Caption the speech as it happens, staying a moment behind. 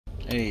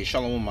Hey,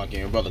 Shalom, my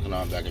game brother. Can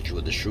I back at you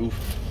with the truth?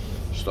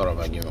 Start off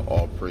by giving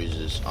all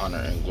praises, honor,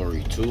 and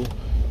glory to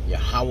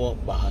Yahweh,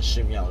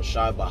 Bahashim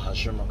Yahushai,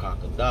 Bahashim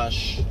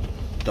Rakakadash.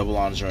 Double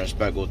honors and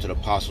respect go to the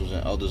apostles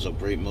and elders of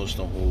Great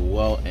Millstone who are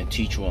well and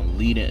teach you on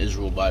leading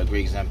Israel by a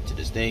great example to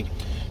this day.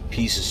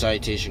 Peace and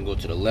salutation go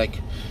to the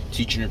elect,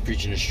 teaching and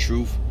preaching His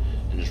truth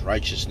and His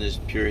righteousness,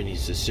 purity,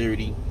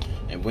 sincerity,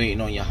 and waiting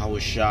on Yahweh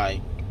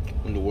Shai,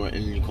 whom the word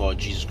inly called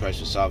Jesus Christ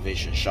for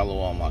salvation.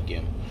 Shalom, my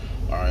game.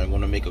 Alright, I'm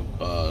going to make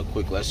a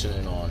quick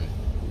lesson on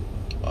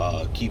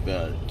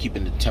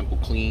keeping the temple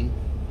clean.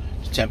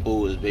 The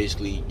temple is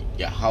basically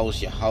your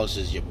house. Your house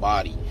is your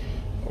body.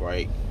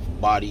 Alright,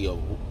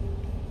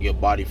 your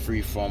body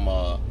free from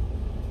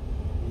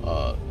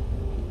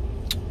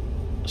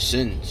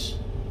sins.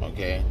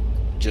 Okay,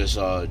 just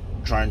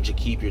trying to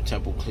keep your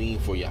temple clean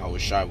for Yahweh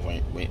Shai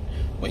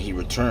when He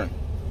returns.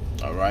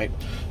 Alright,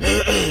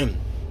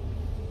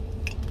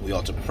 we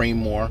ought to pray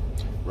more,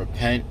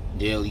 repent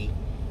daily,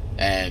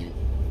 and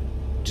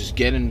just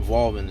get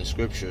involved in the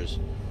scriptures.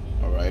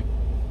 All right,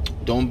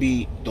 don't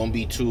be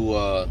too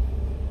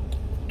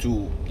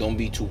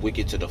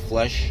wicked to the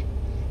flesh.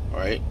 All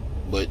right,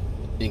 but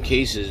in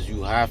cases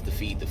you have to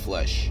feed the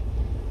flesh.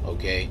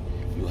 Okay,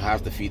 you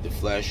have to feed the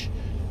flesh,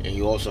 and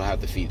you also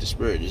have to feed the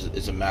spirit.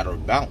 It's a matter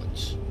of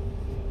balance.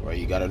 Right,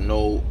 you gotta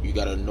know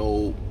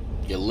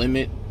your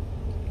limit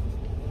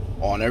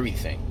on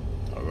everything.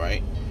 All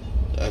right,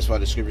 that's why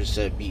the scripture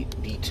said be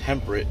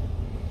temperate.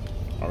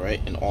 All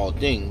right, in all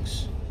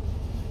things.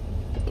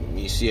 Let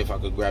me see if I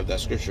could grab that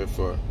scripture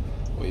for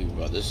you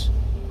brothers.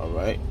 All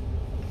right.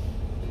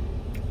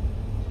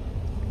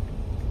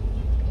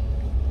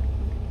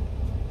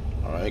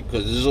 All right,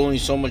 because there's only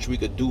so much we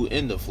could do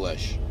in the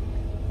flesh.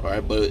 All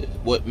right, but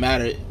what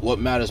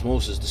matters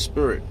most is the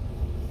spirit.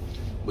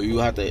 But you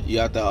have to be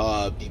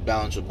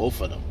balanced with both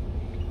of them.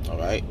 All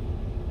right.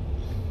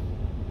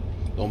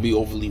 Don't be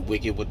overly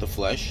wicked with the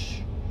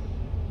flesh,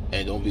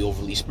 and don't be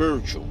overly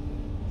spiritual.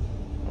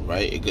 All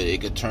right,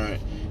 it could turn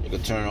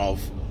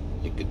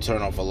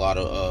off a lot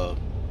of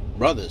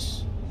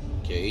brothers.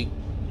 Okay,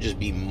 just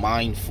be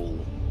mindful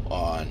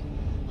on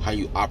how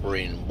you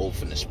operate in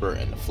both in the spirit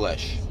and the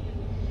flesh.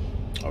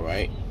 All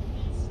right.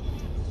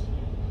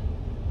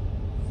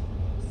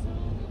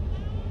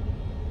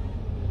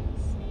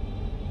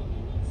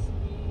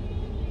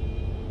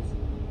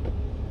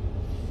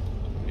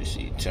 Let me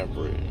see,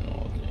 temperate and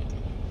all things.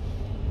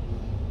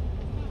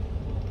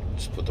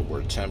 Just put the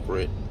word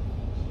temperate.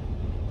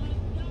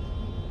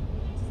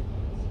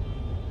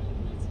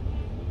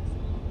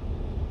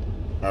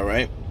 All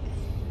right.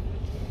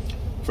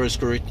 1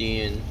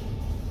 Corinthians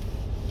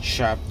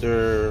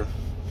chapter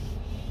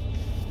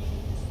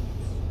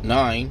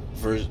 9,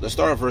 let's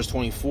start at verse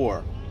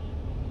 24.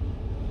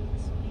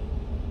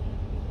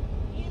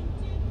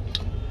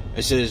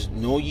 It says,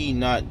 "Know ye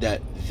not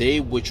that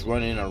they which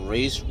run in a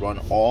race run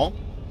all,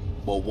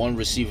 but one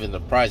receiveth the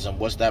prize?" And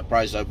what's that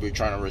prize that we're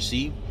trying to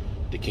receive?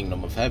 The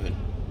kingdom of heaven.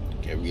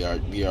 Okay, we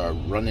are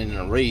running in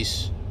a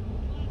race,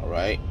 all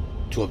right,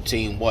 to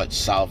obtain what?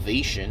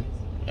 Salvation.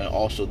 And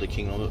also the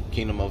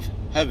kingdom of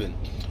heaven.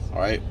 All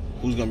right,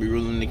 who's going to be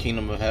ruling the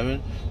kingdom of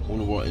heaven? Whom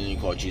the world inly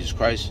called Jesus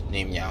Christ,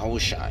 named Yahweh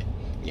Shai.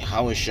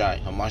 Yahweh Shai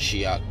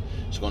Hamashiach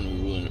is going to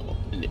be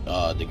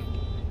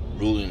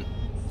ruling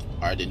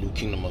the new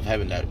kingdom of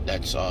heaven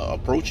that's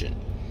approaching.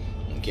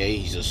 Okay,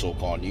 he's a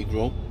so-called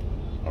Negro.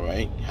 All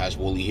right, has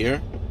woolly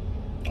hair.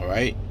 All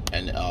right,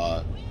 and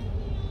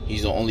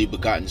he's the only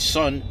begotten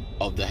son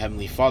of the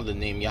heavenly Father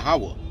named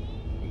Yahweh.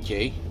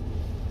 Okay,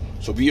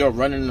 so we are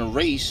running a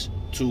race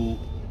to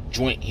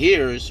joint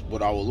heirs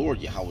with our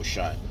Lord Yahweh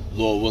Shai.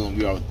 Lord willing,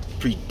 we are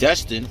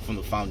predestined from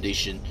the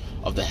foundation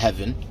of the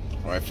heaven.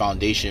 All right,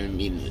 foundation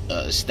meaning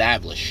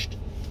established.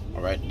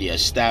 All right, the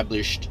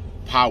established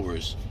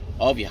powers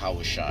of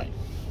Yahweh Shai.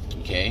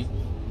 Okay,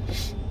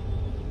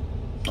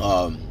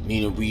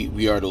 meaning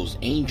we are those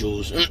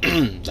angels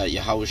that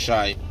Yahweh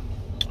Shai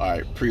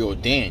are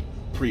preordained.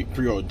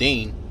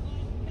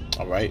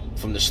 All right,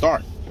 from the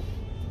start.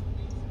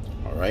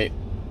 All right.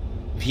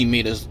 He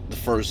made us the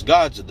first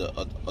gods of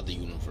the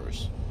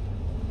universe.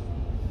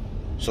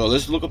 So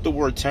let's look up the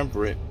word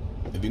temperate.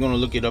 If you're going to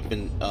look it up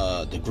in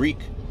the Greek,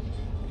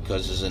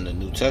 because it's in the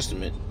New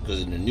Testament.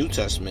 Because in the New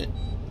Testament,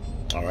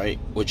 all right,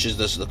 which is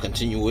the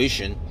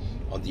continuation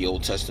of the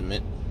Old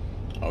Testament,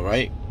 all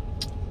right,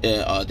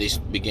 they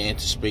began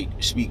to speak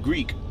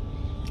Greek.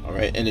 All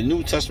right, and the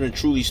New Testament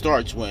truly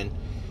starts when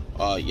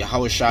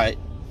Yahweh Shai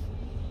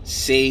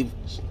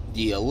saves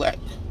the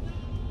elect.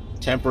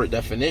 Temperate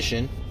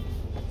definition.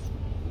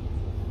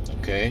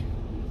 Okay.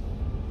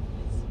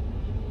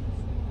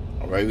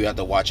 All right, we have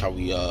to watch how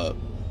we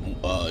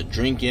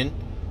drinking.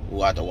 We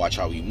have to watch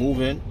how we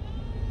moving.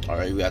 All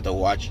right, we have to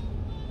watch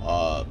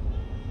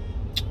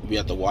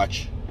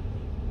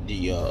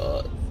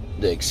the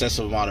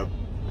excessive amount of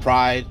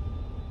pride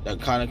that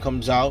kind of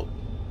comes out,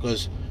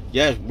 because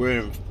yes,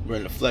 we're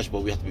in the flesh,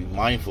 but we have to be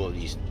mindful of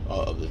these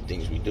of the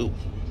things we do.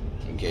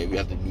 Okay, we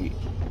have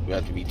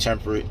to be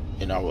temperate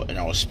in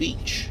our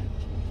speech.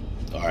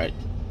 All right,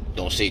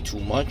 don't say too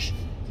much,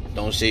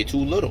 don't say too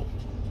little.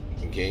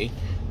 Okay,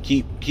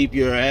 keep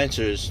your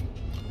answers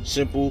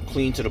simple,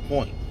 clean, to the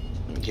point.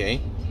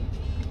 Okay,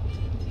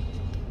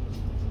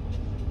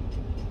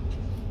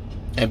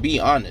 and be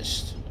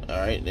honest. All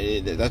right,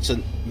 that's a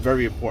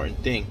very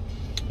important thing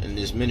in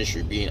this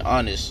ministry. Being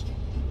honest,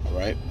 all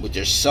right, with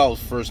yourself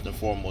first and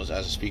foremost.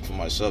 As I speak for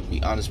myself,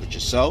 be honest with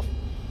yourself.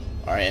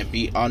 All right, and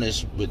be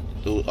honest with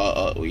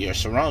your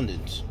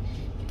surroundings.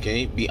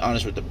 Okay, be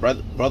honest with the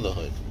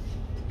brotherhood.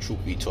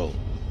 Truth be told,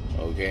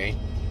 okay,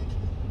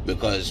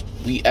 because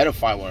we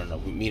edify one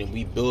another, meaning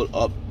we build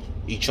up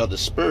each other's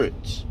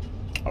spirits.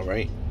 All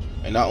right,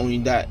 and not only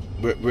that,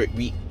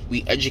 we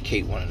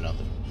educate one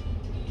another.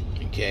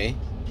 Okay.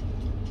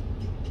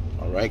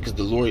 All right, because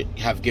the Lord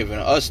have given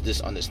us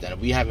this understanding.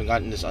 We haven't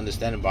gotten this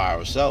understanding by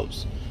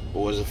ourselves, but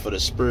was it for the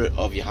Spirit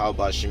of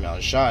Yahweh Shem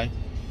Yahushai,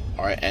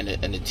 all right, and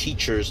the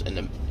teachers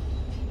and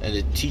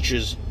the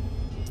teachers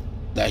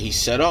that He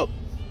set up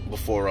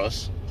before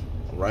us,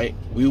 all right,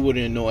 we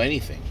wouldn't know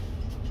anything.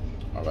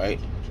 All right,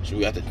 so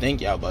we have to thank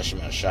Yahweh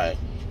Shem Yahushai,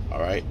 all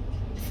right,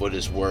 for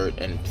this word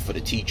and for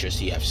the teachers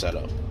He have set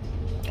up,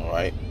 all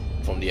right,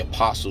 from the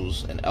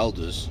apostles and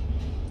elders,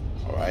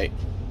 all right,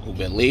 who've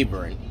been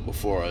laboring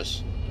before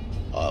us.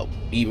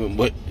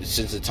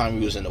 Since the time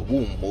we was in the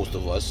womb, most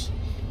of us,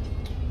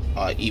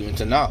 even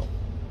to now.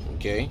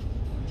 Okay,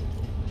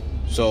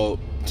 so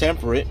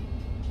temperate,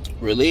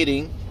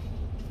 relating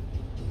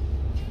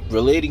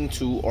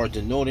to or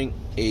denoting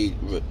a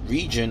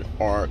region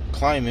or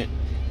climate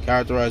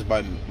characterized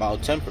by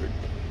mild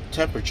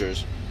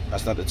temperatures.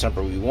 That's not the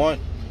temper we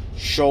want.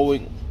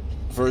 Showing,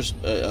 verse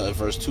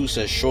 2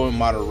 says, showing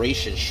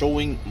moderation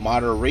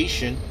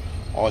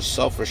or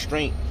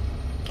self-restraint.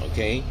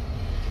 Okay,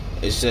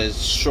 it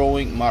says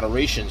showing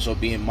moderation, so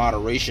being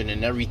moderation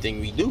in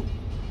everything we do.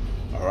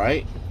 All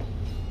right,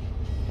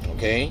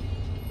 okay,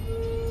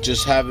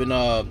 just having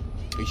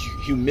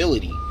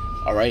humility.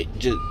 All right,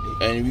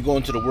 and we go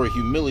into the word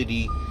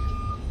humility.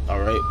 All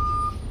right,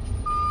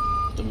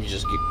 let me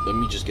just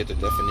get the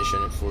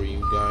definition for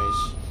you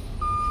guys.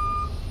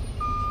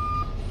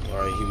 All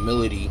right,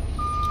 humility,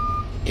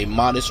 a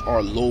modest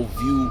or low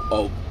view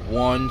of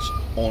one's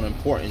own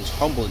importance.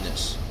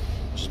 Humbleness,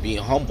 just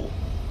being humble.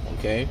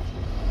 Okay,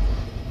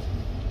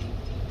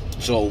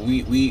 so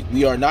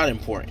we are not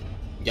important.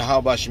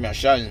 Yahweh Shem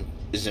Yahushai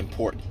is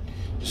important.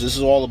 So this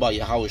is all about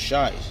Yahweh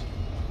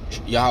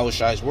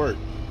Shai's word.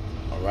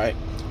 All right,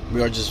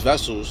 we are just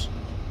vessels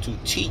to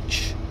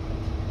teach.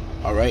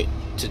 All right,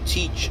 to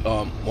teach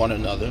one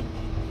another.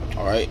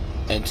 All right,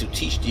 and to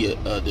teach the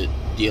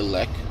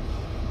elect.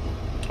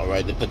 All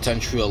right, the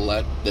potential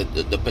elect,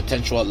 the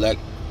potential elect,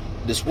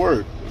 this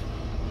word.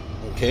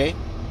 Okay.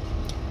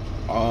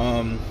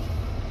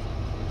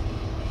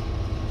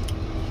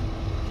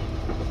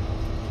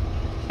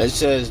 It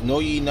says, know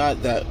ye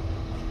not that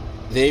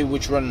they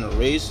which run in a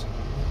race,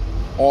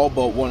 all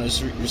but one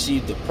has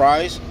received the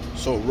prize?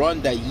 So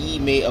run that ye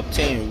may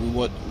obtain.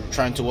 We're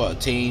trying to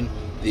attain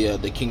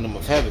the kingdom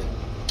of heaven.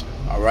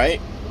 All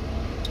right.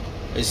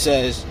 It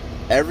says,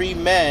 every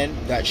man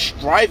that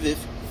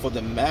striveth for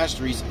the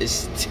masteries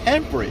is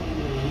temperate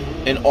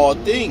in all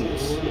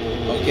things.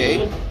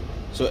 Okay.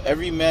 So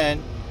every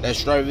man that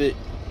striveth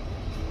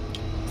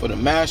for the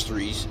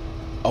masteries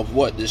of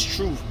what? This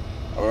truth.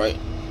 All right.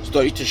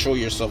 Study to show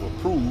yourself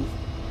approved,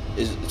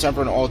 is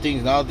temperate in all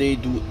things. Now they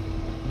do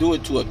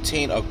it to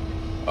obtain a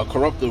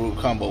corruptible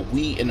crown, but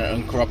we in an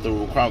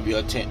incorruptible crown, we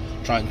are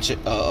trying to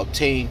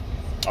obtain,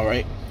 all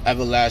right,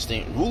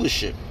 everlasting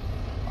rulership.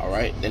 All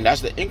right, and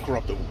that's the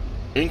incorruptible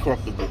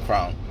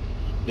crown.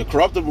 The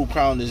corruptible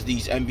crown is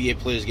these NBA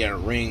players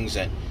getting rings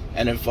and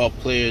NFL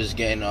players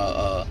getting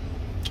a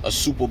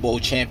Super Bowl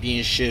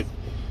championship.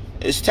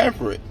 It's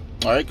temperate,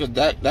 all right, because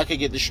that could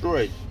get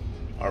destroyed.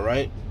 All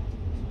right.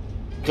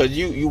 Because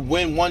you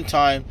win one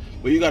time,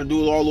 but you got to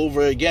do it all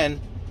over again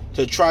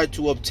to try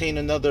to obtain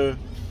another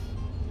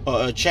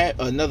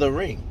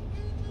ring.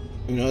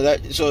 You know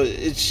that, so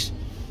it's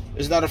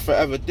not a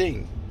forever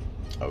thing.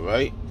 All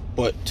right,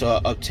 but to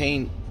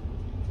obtain,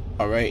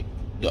 all right,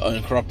 the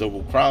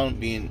incorruptible crown,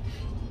 being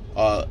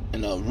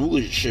in a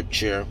rulership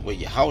chair with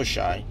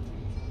Yahushai,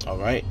 all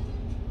right,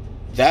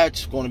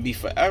 that's going to be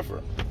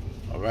forever.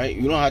 All right,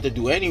 you don't have to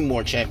do any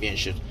more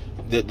championships.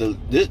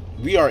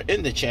 We are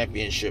in the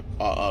championship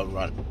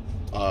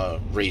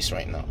race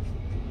right now.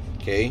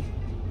 Okay,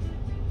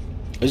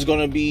 it's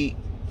gonna be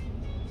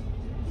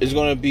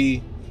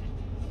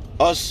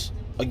us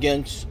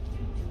against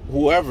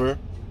whoever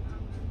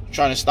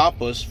trying to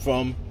stop us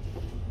from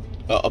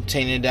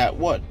obtaining that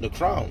the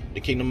crown,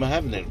 the kingdom of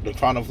heaven, the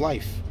crown of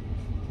life.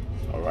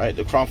 All right,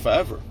 the crown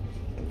forever.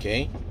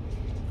 Okay,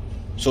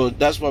 so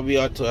that's why we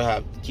ought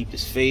to keep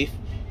this faith,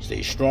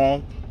 stay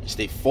strong, and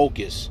stay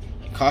focused.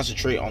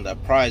 Concentrate on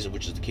that prize,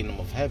 which is the kingdom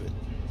of heaven.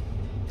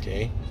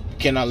 Okay, you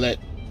cannot let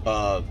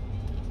the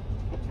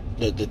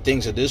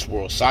things of this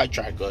world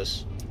sidetrack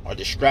us or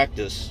distract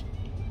us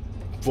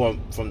from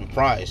the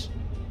prize.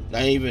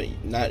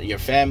 Not your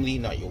family,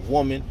 not your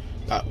woman,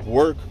 not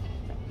work.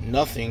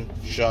 Nothing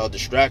shall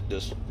distract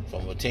us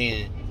from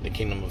attaining the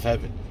kingdom of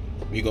heaven.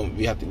 We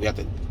have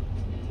to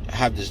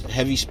have this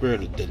heavy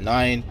spirit of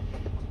denying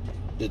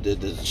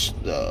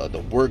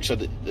the works of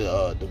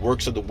the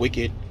works of the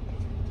wicked,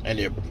 and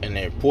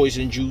their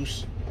poison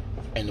juice,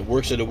 and the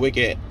works of the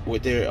wicked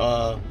with their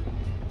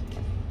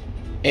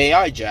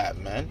AI jab,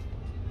 man.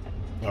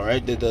 All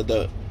right,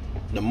 the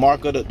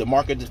mark of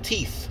the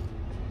teeth.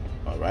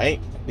 All right,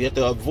 we have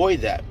to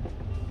avoid that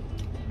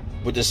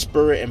with the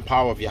spirit and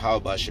power of Yahweh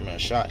B'Shem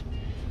Yashai.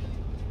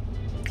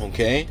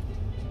 Okay.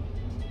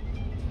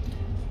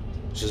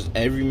 Says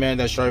every man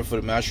that striveth for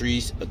the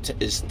masteries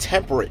is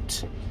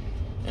temperate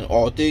in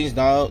all things.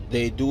 Now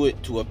they do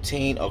it to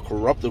obtain a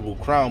corruptible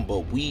crown,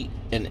 but we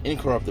an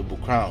incorruptible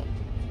crown.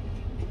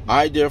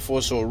 I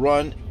therefore so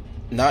run,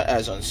 not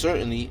as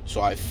uncertainly,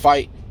 so I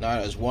fight, not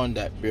as one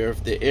that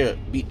beareth the air,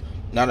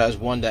 not as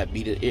one that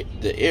beat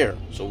the air.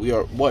 So we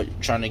are what?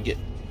 Trying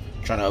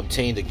to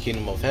obtain the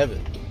kingdom of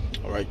heaven.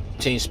 All right,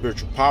 obtain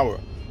spiritual power.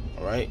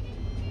 All right,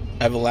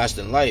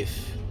 everlasting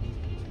life.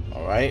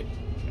 All right,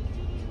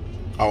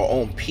 our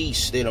own peace,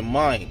 state of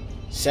mind,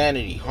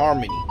 sanity,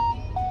 harmony.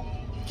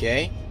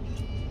 Okay.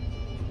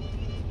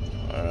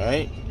 All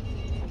right.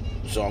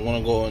 So I'm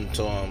gonna go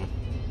into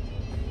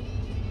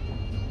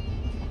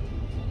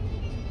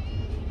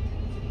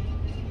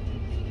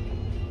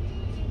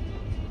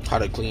how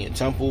to clean your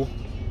temple.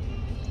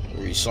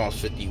 Read Psalms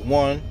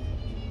 51.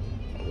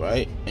 All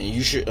right, and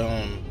you should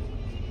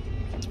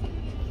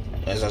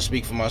as I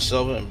speak for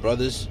myself and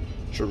brothers,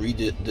 should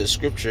read the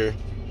scripture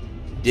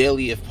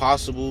daily if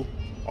possible,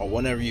 or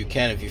whenever you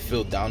can if you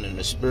feel down in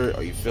the spirit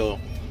or you feel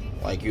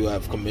like you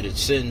have committed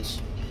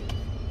sins.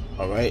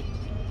 All right,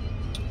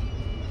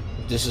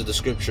 this is the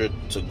scripture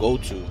to go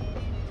to.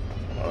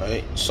 All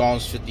right,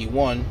 Psalms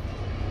 51.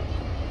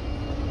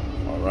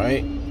 All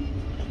right,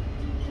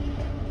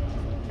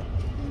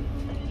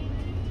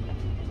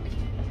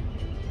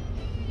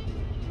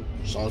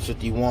 Psalms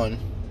 51.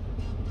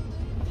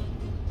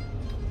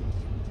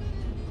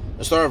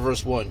 Let's start at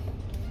verse 1.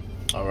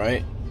 All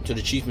right, to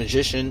the chief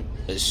magician,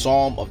 a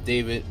psalm of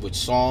David, which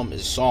psalm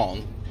is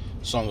song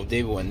of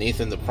David, when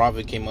Nathan the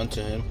prophet came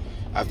unto him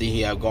after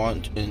he had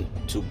gone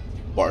into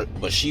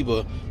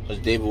Bathsheba, because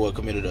David had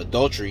committed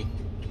adultery.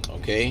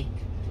 Okay,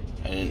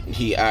 and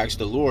he asked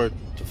the Lord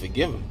to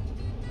forgive him.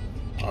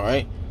 All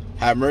right,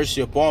 have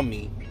mercy upon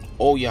me,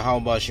 O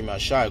Yahweh B'Shem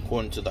Yashai,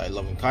 according to thy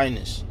loving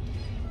kindness,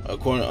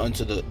 according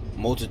unto the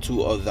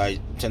multitude of thy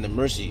tender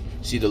mercy.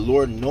 See, the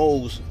Lord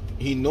knows.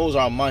 He knows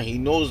our mind. He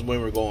knows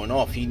when we're going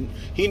off. He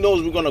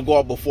knows we're gonna go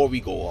off before we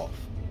go off.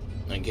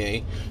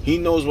 Okay. He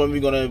knows when we're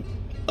gonna.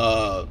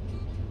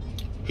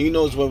 He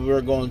knows when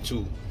we're going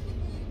to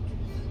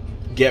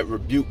get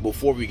rebuked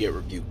before we get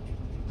rebuked.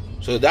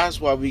 So that's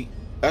why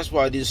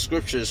this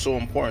scripture is so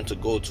important to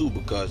go to,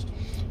 because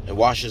it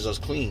washes us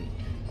clean.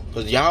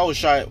 Because Yahweh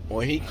Shai,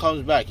 when he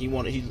comes back, he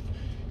want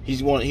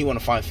to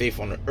find faith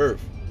on the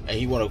earth, and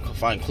he want to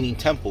find clean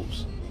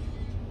temples.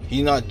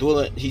 He's not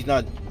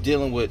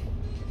dealing with,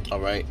 all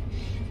right,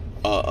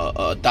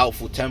 a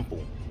doubtful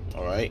temple.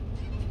 All right,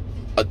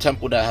 a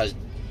temple that has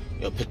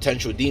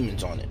potential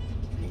demons on it.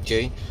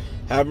 Okay,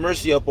 have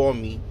mercy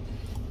upon me,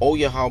 O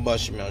Yahweh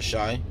B'Shem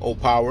Yashai, O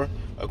power,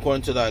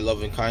 according to thy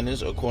loving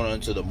kindness, according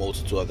unto the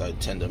multitude of thy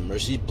tender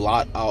mercy,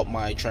 blot out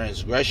my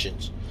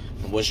transgressions.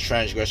 And what's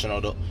transgression?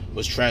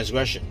 What's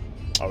transgression?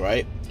 All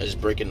right, is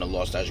breaking the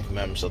law, statutes,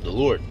 commandments of the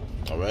Lord.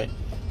 All right,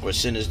 for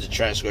sin is the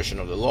transgression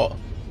of the law.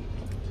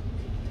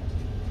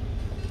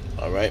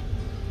 All right.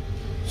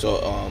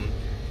 So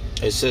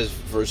it says,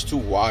 verse 2,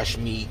 wash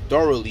me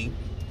thoroughly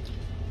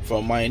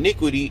from my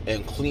iniquity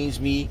and cleanse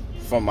me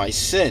from my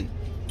sin.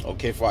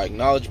 Okay, for I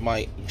acknowledge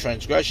my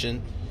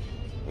transgression.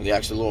 We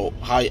ask the Lord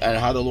how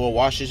the Lord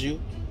washes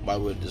you by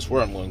this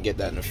word. I'm going to get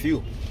that in a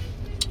few.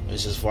 It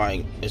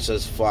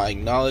says, for I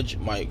acknowledge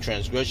my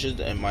transgressions,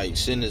 and my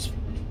sin is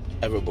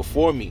ever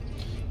before me.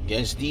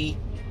 Against thee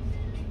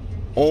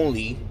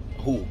only,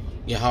 who?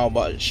 Yahweh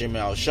B'Shem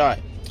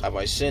Yashai, have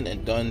I sinned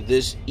and done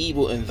this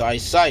evil in thy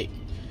sight,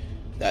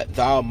 that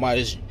thou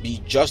mightest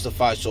be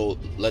justified. So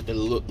let the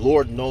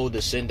Lord know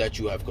the sin that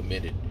you have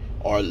committed,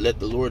 or let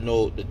the Lord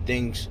know the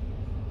things,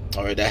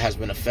 all right, that has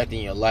been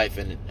affecting your life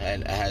and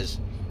has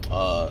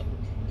made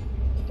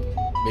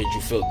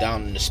you feel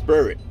down in the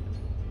spirit.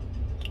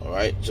 All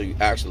right, so you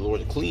ask the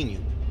Lord to clean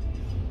you.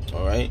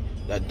 All right,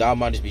 that thou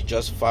mightest be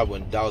justified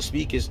when thou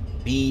speakest,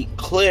 be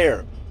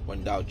clear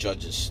when thou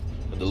judgest.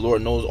 But the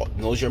Lord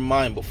knows your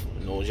mind,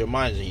 knows your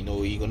minds, and He knows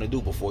what you're gonna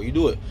do before you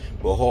do it.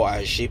 Behold, I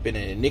have shapen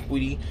in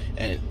iniquity,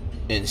 and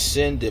in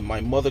sin did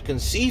my mother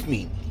conceive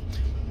me.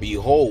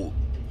 Behold,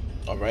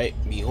 all right,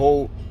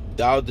 behold,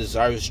 thou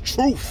desirest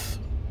truth.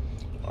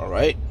 All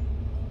right,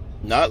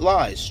 not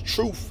lies,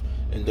 truth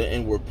in the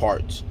inward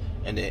parts,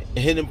 and the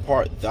hidden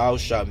part thou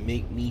shalt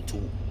make me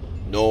to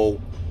know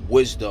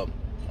wisdom.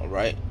 All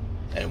right,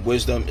 and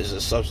wisdom is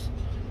a substance.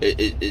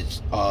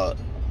 Is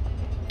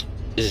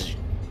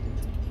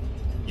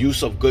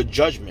use of good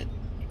judgment.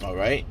 All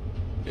right,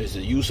 is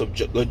the use of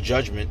good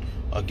judgment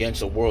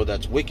against a world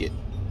that's wicked.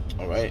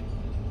 All right,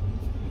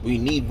 we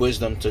need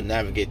wisdom to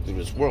navigate through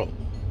this world.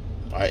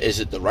 All right, is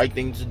it the right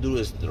thing to do?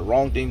 Is it the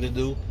wrong thing to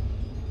do?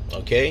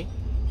 Okay,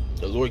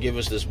 The Lord gave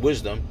us this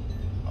wisdom,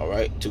 all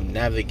right, to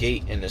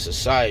navigate in a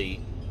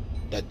society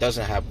that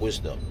doesn't have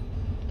wisdom,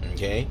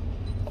 okay,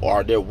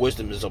 or their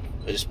wisdom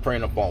is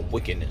preying upon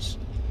wickedness,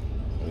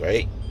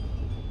 right?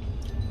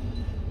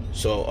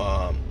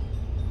 So,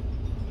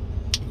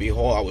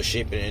 behold, I was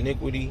shaped in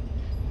iniquity,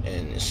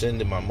 and sin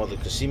that my mother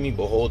conceived me.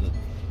 Behold,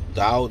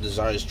 thou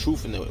desirest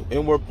truth in the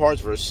inward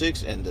parts, verse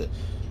 6, and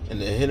in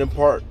the hidden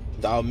part,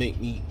 thou make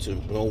me to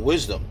know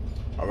wisdom.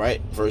 All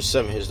right, verse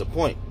 7. Here's the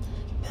point: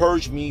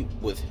 purge me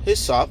with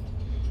hyssop,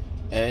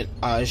 and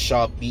I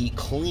shall be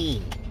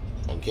clean.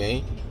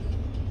 Okay,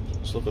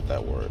 let's look at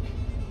that word.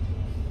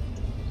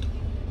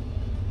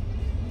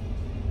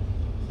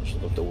 Let's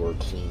look at the word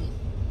clean.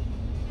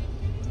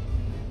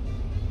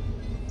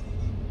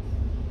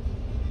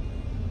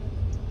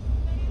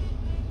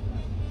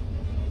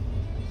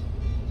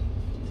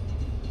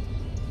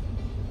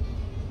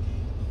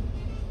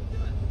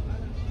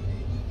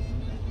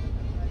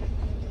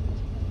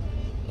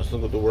 Let's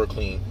look at the word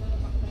clean.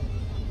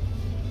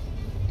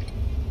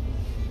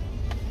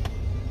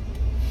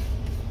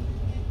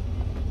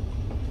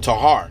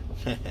 Tahar.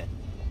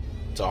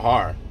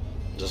 Tahar.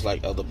 Just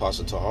like Elder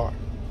Apostle Tahar.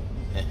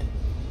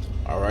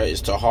 Alright,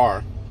 it's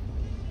Tahar.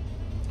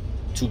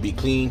 To be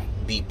clean,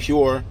 be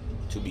pure,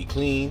 to be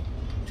clean,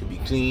 to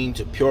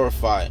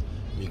purify,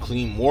 be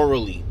clean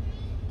morally,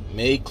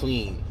 made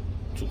clean,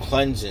 to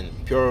cleansing,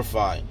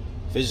 purify,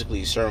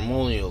 physically,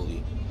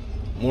 ceremonially,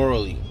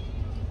 morally,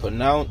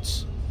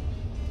 pronounce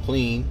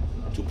clean,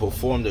 to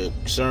perform the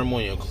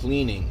ceremony of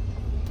cleaning,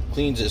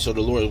 cleans it. So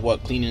the Lord is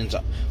what?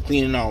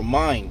 Cleaning our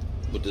mind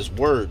with this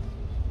word.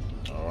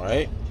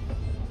 Alright,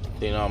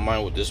 cleaning our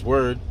mind with this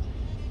word.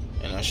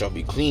 And I shall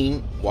be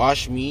clean,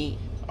 wash me,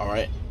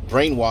 alright,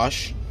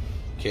 brainwash,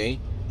 okay,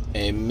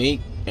 and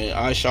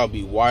I shall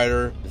be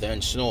whiter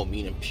than snow,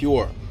 meaning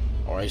pure,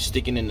 alright,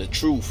 sticking in the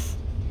truth,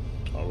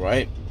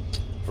 alright.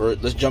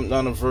 Let's jump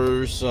down to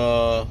verse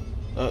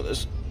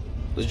let's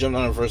jump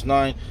down to verse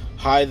 9.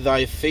 Hide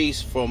thy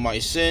face from my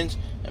sins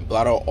and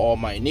blot out all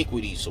my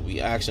iniquities. So we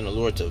asking the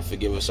Lord to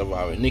forgive us of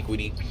our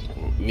iniquity,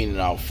 meaning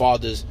our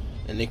fathers'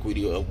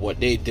 iniquity of what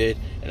they did,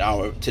 and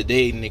our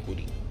today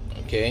iniquity,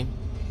 okay.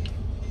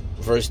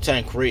 Verse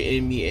 10, create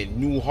in me a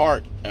new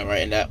heart, all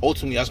right, and that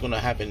ultimately that's going to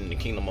happen in the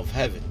kingdom of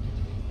heaven,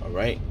 all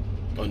right,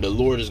 when the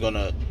Lord is going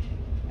to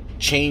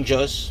change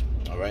us,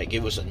 all right,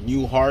 give us a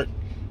new heart,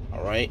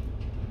 all right,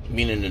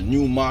 meaning a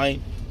new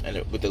mind,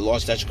 and with the law,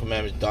 statute,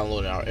 commandments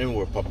downloading our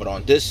inward part. But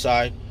on this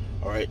side,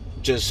 all right,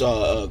 just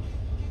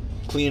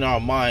clean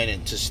our mind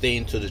and to stay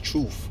into the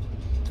truth,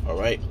 all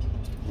right,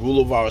 rule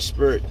of our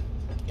spirit,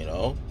 you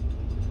know,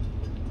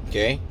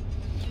 okay,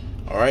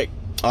 all right.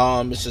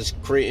 It says,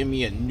 create in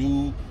me a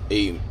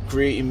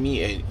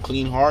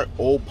clean heart,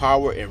 old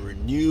power, and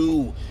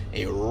renew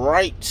a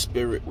right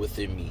spirit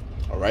within me.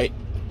 All right,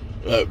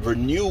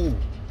 renew,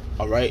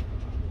 all right,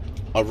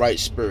 a right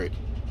spirit,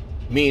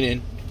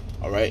 meaning,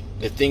 all right,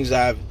 the things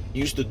that I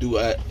used to do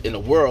in the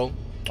world,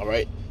 all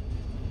right,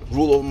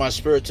 rule over my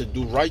spirit to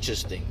do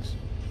righteous things.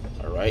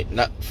 All right,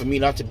 not for me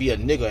not to be a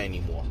nigga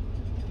anymore.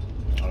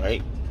 All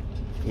right,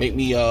 make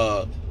me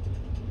a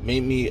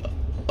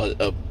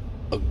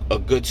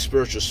good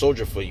spiritual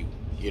soldier for you,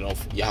 you know,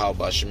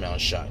 Yahweh Shema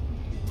Shai.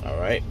 All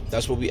right,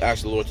 that's what we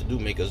ask the Lord to do,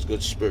 make us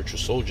good spiritual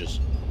soldiers.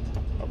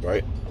 All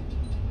right,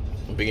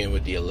 we'll begin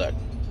with the elect.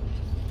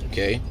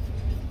 Okay,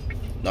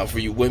 now for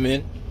you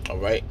women, all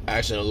right,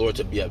 asking the Lord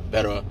to be a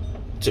better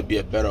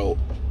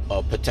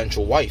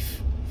potential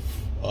wife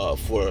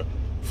for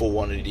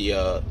one of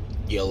the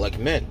elect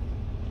men.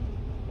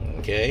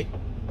 Okay,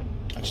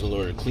 asking the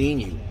Lord to clean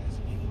you.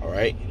 All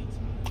right,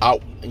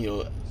 out, you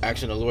know,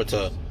 asking the Lord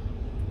to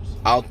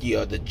out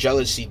the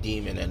jealousy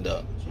demon and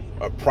the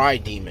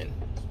pride demon.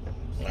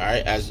 All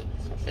right,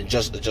 and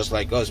just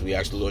like us, we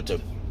ask the Lord to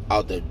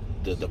out the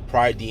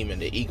pride demon,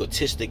 the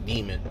egotistic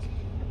demon.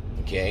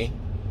 Okay,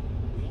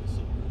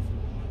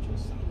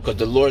 because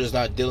the Lord is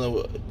not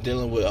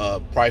dealing with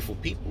prideful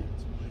people.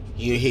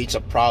 He hates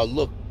a proud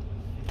look.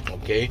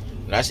 Okay,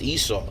 and that's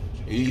Esau.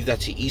 You leave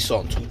that to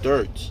Esau in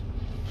 2/3.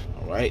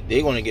 All right,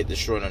 they're going to get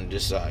destroyed on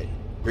this side.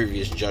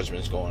 Previous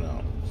judgments going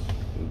on.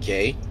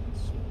 Okay,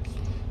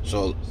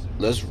 so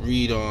let's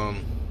read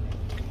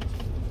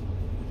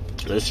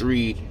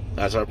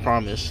as I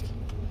promised,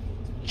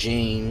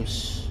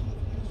 James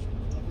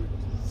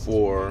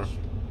 4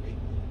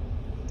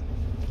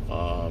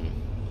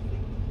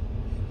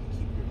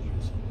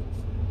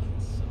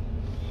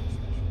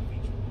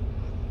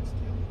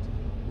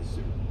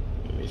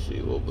 let me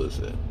see, what was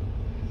it?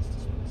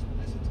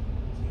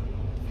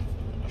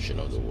 I should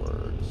know the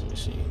words. Let me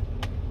see.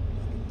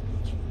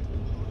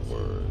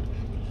 Word.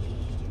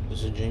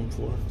 Is it James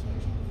 4?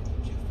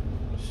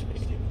 Let's see.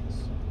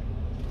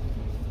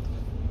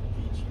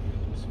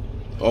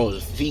 Oh,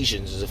 it's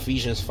Ephesians. It's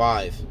Ephesians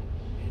 5.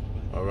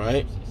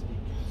 Alright.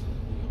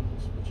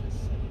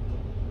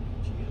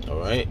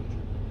 Alright.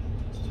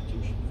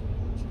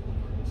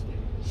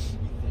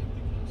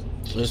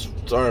 Let's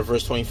start at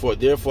verse 24.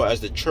 Therefore,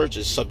 as the church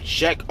is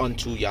subject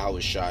unto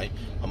Yahweh Shai,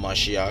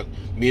 Hamashiach,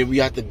 meaning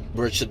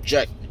we're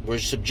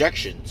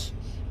subjections.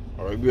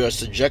 All right, we are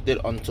subjected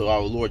unto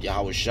our Lord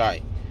Yahweh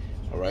Shai.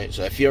 All right,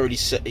 so if you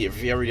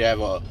already have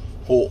a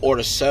whole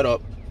order set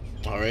up,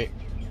 all right,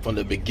 from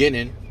the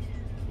beginning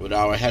with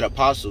our head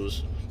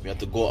apostles, we have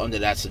to go under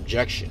that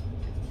subjection.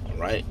 All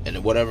right,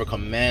 and whatever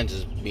commands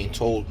is being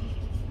told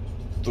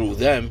through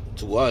them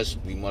to us,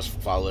 we must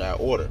follow that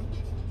order.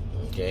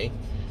 Okay,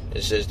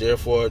 it says,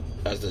 therefore,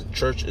 as the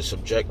church is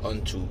subject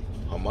unto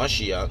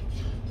Hamashiach,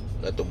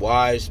 let the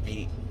wives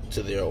be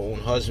to their own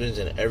husbands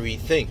in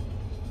everything.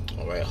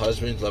 All right,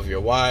 husbands, love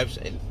your wives,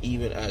 and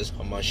even as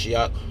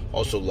Hamashiach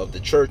also loved the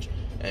church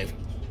and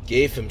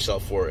gave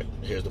himself for it.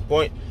 Here's the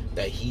point: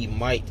 that he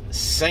might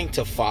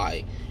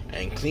sanctify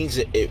and cleanse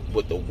it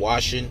with the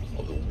washing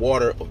of the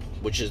water,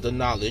 which is the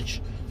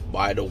knowledge,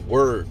 by the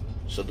word.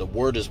 So the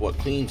word is what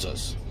cleans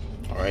us.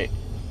 All right,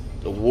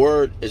 the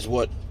word is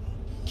what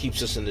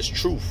keeps us in this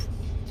truth.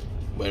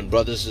 When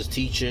brothers is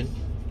teaching,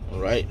 all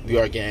right, we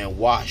are getting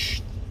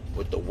washed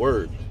with the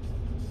word.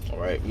 All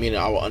right, meaning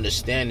our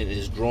understanding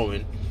is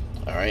growing.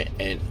 All right,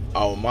 and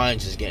our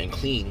minds is getting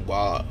clean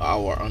while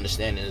our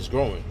understanding is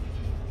growing.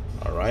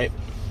 All right.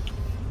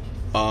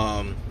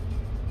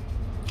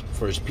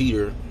 First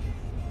Peter.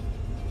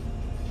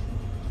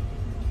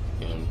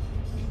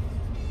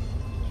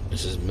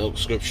 This is milk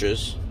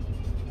scriptures.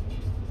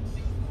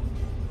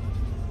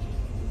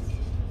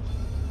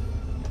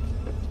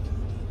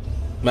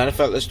 Matter of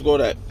fact, let's go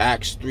to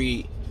Acts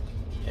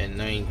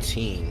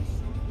 3:19.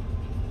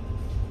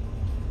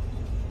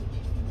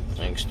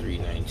 Acts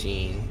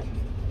 3:19.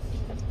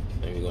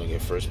 Then we're going to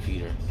get First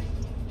Peter.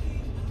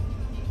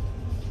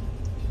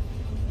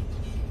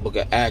 Book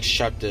of Acts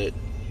chapter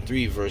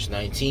 3 verse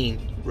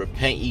 19.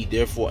 Repent ye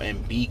therefore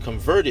and be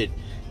converted,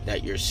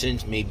 that your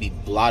sins may be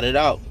blotted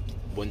out,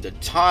 when the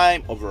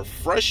time of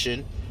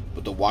refreshing,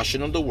 with the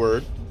washing of the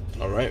word,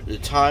 all right, the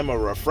time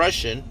of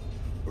refreshing,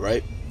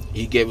 right,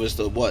 he gave us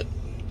the what?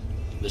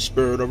 The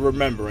spirit of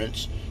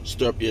remembrance.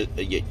 Stir up your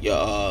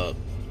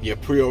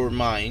prior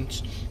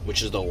minds,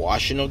 which is the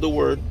washing of the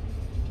word.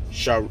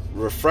 Shall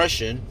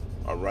refreshing,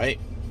 all right,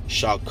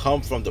 shall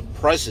come from the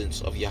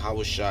presence of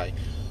Yahweh Shai,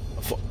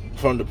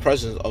 from the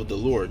presence of the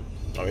Lord,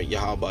 all right,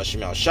 Yahweh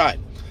Shemel Shai,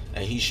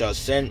 and he shall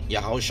send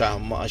Yahweh Shai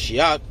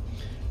Mashiach,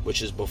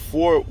 which is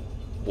before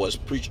was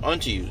preached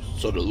unto you.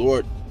 So the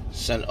Lord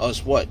sent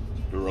us what?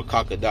 The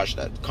Rakakadash,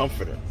 that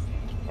comforter.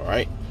 All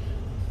right.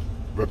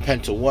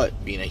 Repent to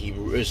what? Being a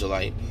Hebrew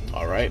Israelite.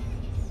 All right.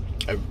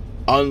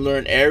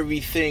 Unlearn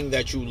everything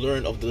that you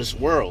learn of this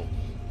world.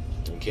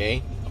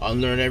 Okay.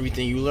 Unlearn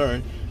everything you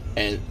learn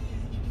and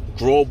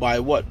grow by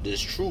what?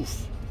 This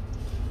truth.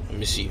 Let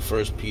me see.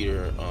 First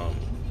Peter.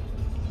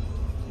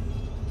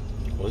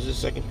 What is it?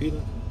 Second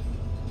Peter.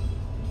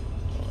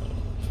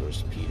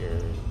 First Peter.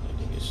 I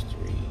think it's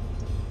 3.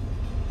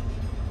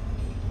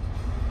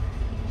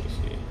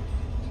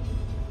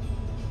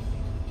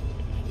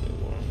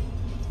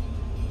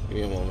 Give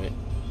me a moment.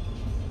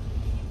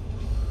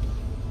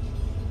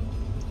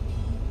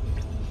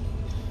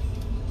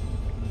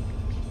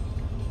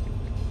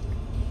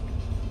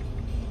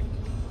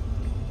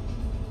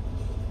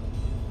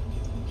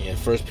 Yeah,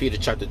 First Peter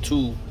chapter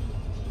 2.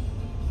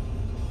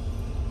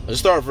 Let's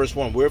start at verse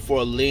 1.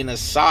 Wherefore, laying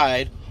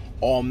aside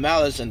all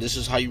malice, and this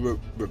is how you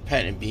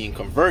repent and being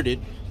converted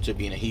to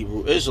being a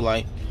Hebrew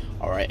Israelite,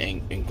 all right,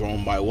 and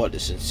grown by what?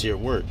 The sincere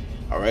word.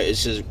 All right, it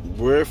says,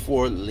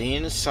 wherefore,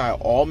 laying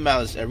aside all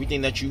malice,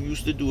 everything that you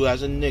used to do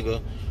as a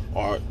nigga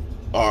or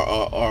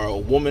a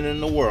woman in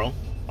the world,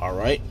 all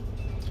right,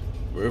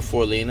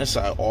 wherefore, laying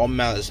aside all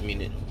malice,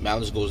 meaning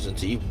malice goes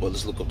into evil, but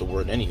let's look up the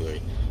word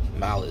anyway.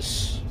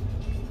 Malice.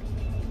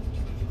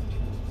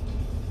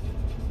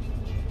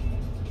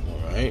 All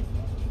right.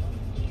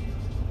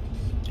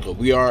 So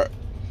we are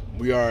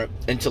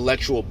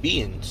intellectual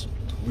beings.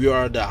 We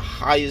are the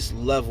highest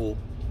level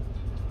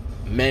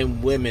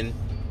men, women,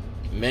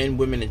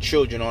 and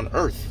children on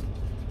earth.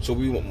 So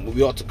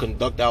we ought to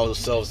conduct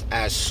ourselves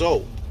as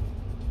so.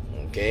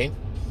 Okay.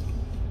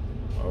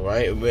 All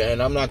right.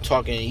 And I'm not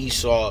talking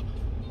Esau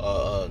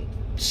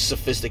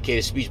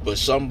sophisticated speech, but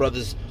some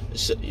brothers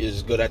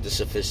is good at the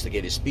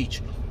sophisticated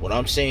speech. What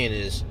I'm saying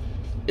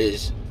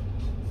is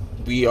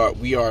we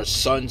are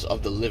sons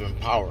of the living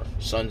power,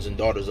 sons and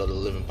daughters of the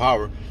living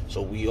power.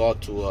 So we ought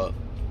to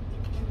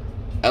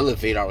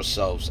elevate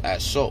ourselves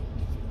as so.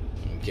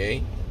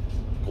 Okay.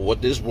 But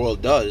what this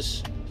world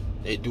does,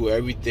 they do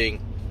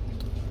everything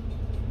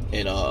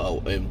in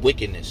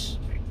wickedness,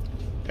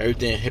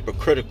 everything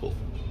hypocritical.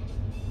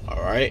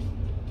 All right,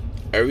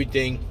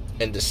 everything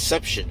in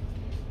deception.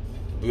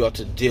 We ought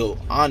to deal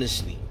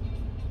honestly,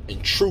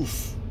 in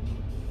truth.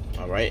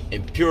 All right,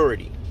 in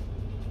purity.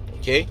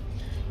 Okay,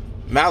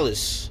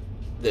 malice,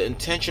 the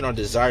intention or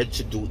desire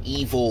to do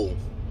evil,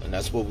 and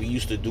that's what we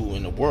used to do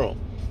in the world.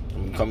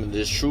 When we come into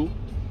this truth,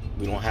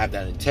 we don't have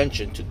that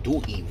intention to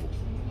do evil.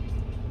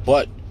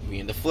 But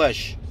we in the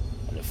flesh,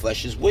 and the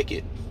flesh is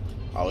wicked.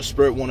 Our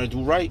spirit want to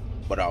do right,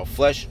 but our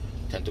flesh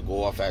tend to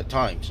go off at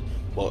times.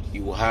 But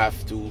you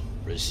have to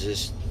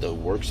resist the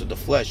works of the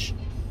flesh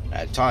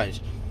at times.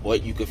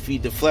 But you can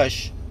feed the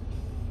flesh,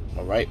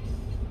 all right,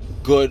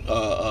 good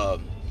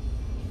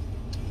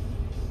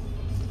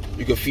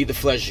You can feed the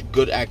flesh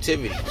good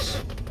activities.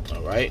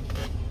 All right,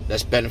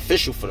 that's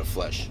beneficial for the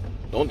flesh.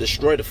 Don't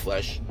destroy the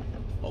flesh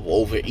of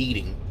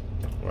overeating.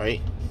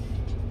 Right.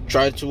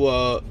 Try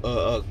to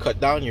cut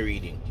down your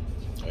eating.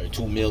 All right,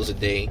 2 meals a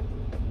day.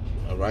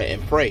 All right,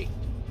 and pray.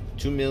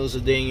 2 meals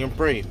a day and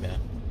pray, man.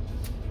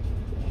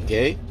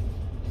 Okay.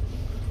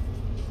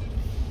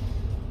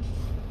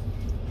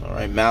 All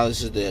right,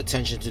 malice is the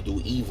attention to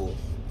do evil,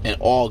 and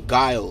all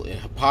guile and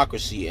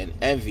hypocrisy and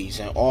envies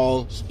and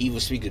all evil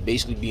speakers,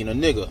 basically being a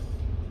nigga.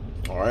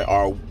 All right,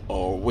 or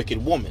a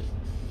wicked woman.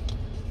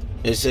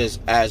 It says,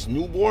 as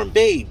newborn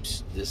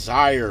babes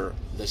desire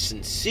the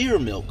sincere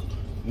milk,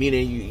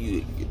 meaning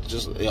you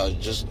just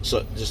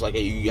like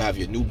you have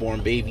your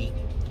newborn baby.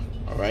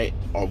 All right,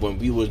 or when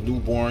we was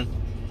newborn,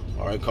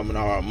 all right, coming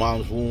out of our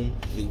mom's womb,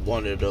 we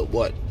wanted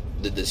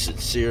the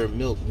sincere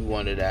milk. We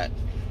wanted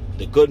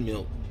the good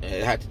milk. And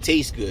it had to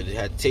taste good. It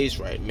had to taste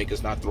right. Make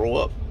us not throw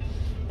up.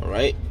 All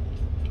right.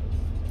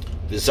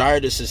 Desire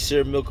the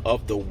sincere milk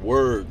of the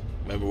word.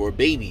 Remember, we're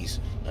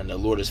babies, and the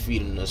Lord is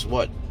feeding us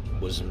what?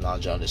 Wisdom,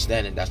 knowledge,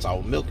 understanding. That's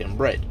our milk and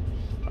bread.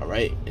 All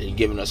right, and He's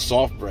giving us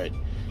soft bread.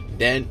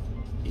 Then,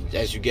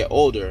 as you get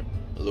older,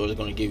 the Lord is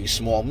going to give you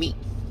small meat,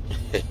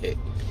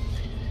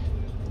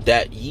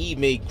 that ye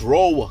may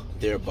grow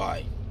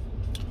thereby.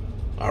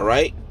 All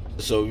right.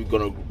 So we're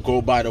gonna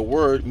go by the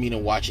word,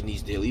 meaning watching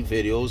these daily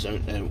videos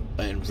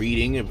and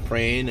reading and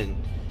praying and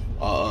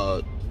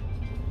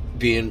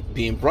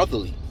being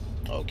brotherly,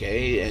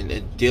 okay,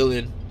 and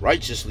dealing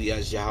righteously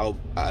as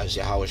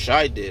Yahweh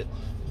Shai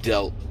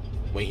dealt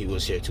when He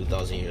was here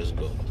 2,000 years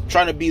ago.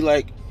 Trying to be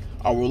like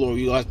our Lord.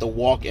 We have to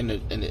walk in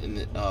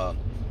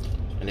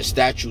the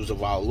statutes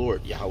of our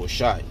Lord Yahweh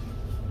Shai.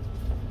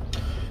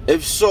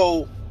 If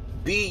so,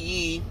 be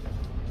ye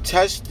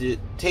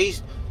tested,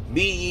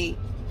 be ye.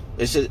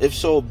 It says, if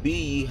so be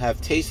ye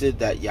have tasted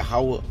that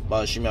Yahweh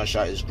Ba'ashim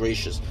Yashai is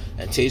gracious,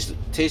 and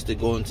tasted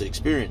go into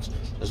experience.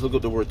 Let's look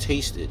up the word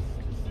tasted.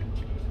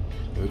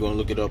 We're going to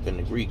look it up in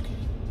the Greek.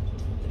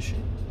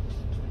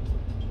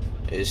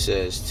 It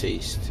says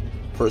taste,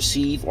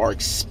 perceive or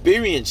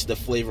experience the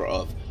flavor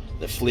of.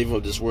 The flavor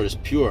of this word is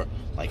pure,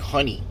 like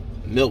honey,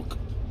 milk.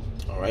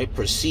 All right,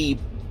 perceive,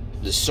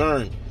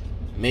 discern,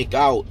 make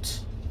out.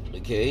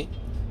 Okay.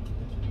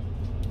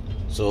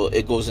 So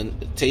it goes in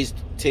taste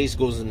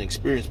goes in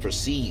experience,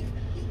 perceive.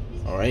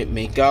 All right,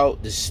 make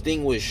out,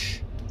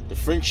 distinguish,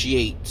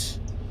 differentiate.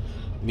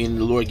 Meaning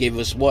the Lord gave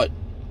us what?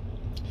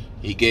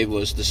 He gave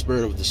us the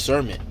spirit of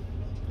discernment.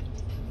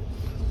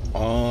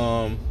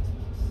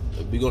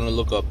 We're gonna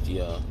look up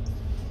the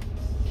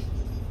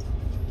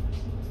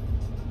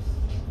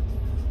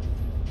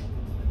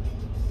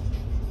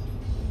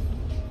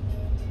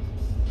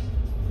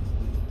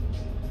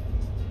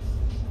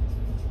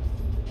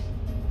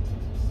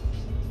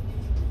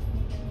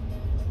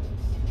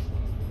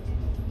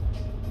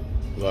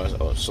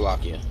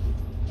Salakia.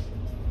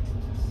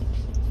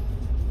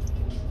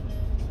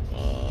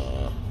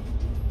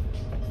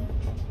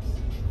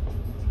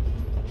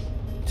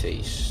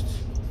 Taste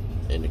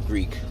in the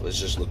Greek. Let's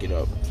just look it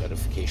up for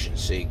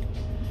edification's sake.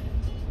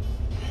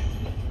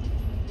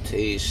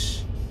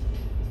 Taste.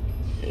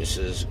 It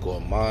says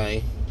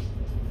goyom.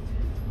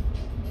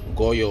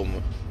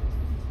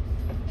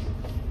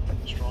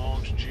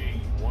 Strong's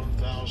G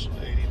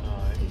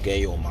 1089.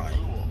 Goyomai.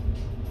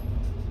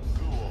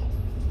 Gual.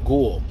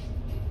 Gual.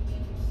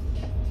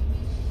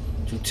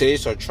 To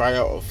taste or try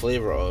out a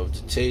flavor of.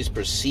 To taste,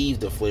 perceive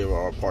the flavor,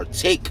 or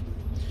partake.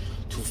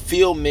 To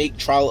feel, make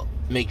trial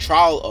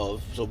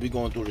of. So we're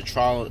going through the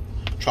trial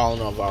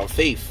of our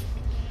faith.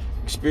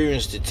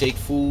 Experience, to take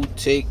food,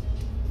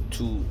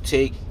 to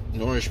take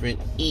nourishment,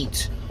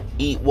 eat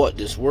what?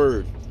 This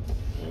word.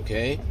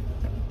 Okay.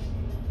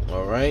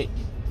 All right.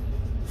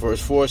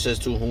 Verse 4 says,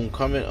 to whom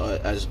cometh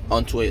as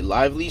unto a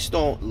lively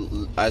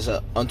stone,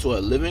 unto a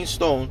living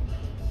stone,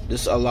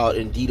 this allowed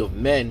indeed of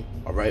men,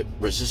 all right,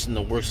 resisting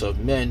the works of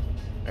men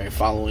and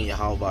following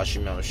Yahweh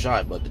Ba'ashim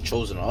Yahushai, but the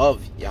chosen of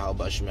Yahweh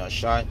Ba'ashim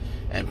Yahushai,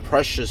 and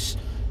precious,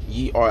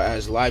 ye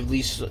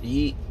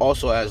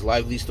also as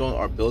lively stone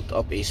are built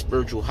up a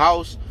spiritual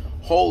house,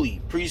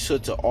 holy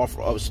priesthood, to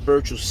offer up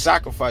spiritual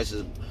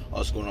sacrifices,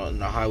 us going on in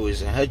the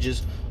highways and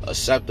hedges,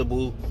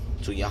 acceptable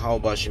to Yahweh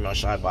Ba'ashim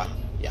Yahushai by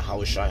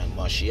Yahweh Shai and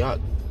Mashiach.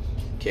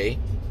 Okay,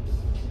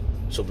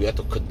 so we have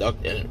to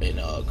conduct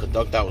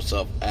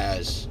ourselves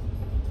as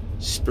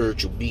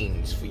spiritual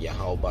beings for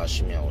Yahweh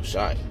Ba'ashim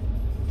Yahushai.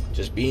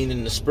 Just being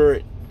in the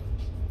spirit,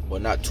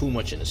 but not too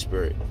much in the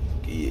spirit.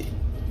 You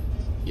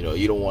know,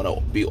 you don't want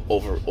to be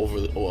over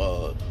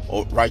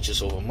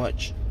righteous over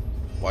much.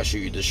 Why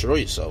should you destroy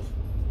yourself?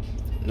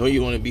 Nor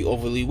you want to be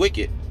overly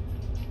wicked.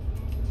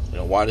 You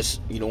know,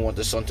 you don't want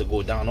the sun to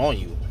go down on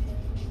you.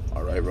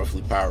 All right,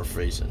 roughly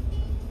paraphrasing.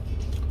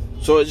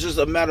 So it's just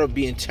a matter of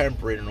being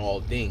temperate in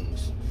all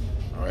things.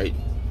 All right.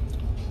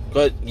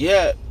 But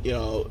yeah, you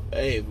know,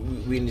 hey,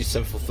 we in the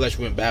sinful flesh,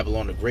 we're in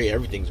Babylon the Great,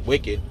 everything's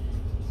wicked.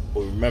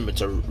 But remember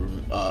to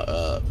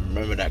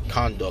remember that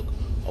conduct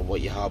of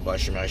what Yahweh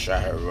Ba'ashim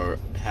Yahushai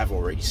have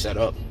already set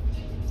up.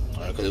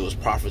 Because it was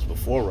prophets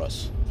before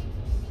us.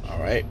 All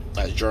right,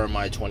 as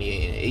Jeremiah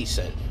 28:8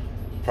 said,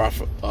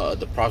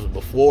 the prophet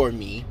before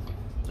me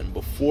and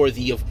before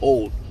thee of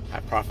old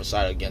had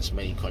prophesied against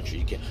many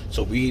countries.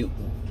 So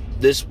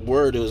this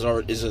word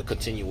is a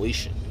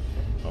continuation.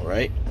 All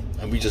right,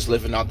 and we just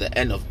living out the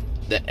end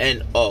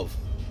of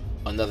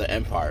another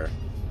empire.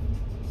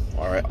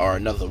 All right, or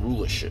another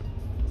rulership.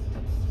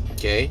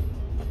 Okay,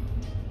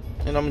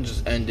 and I'm gonna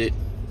just end it.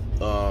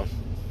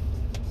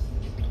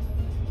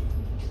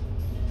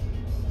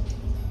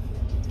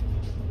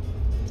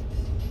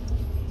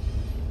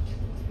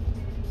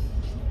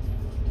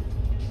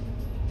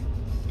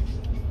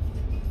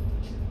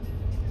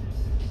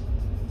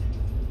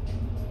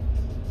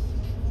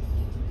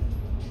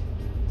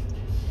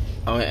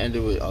 I'm gonna end it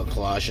with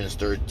Colossians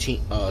 3.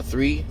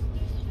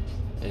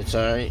 It's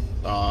alright.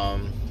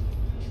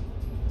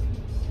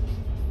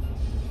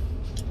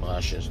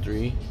 Colossians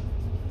 3.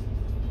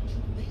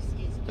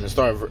 And the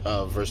start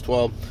of verse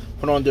 12.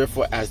 Put on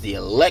therefore as the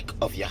elect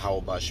of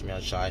Yahweh Ba'Shem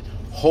Shai,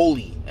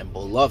 holy and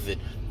beloved,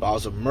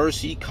 bowels of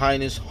mercy,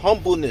 kindness,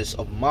 humbleness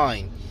of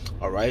mind.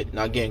 Alright,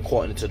 not getting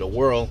caught into the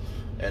world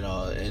and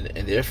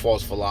their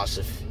false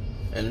philosophy.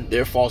 And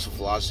their false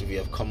philosophy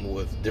have come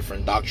with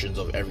different doctrines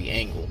of every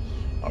angle.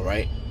 All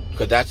right,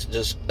 because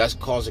that's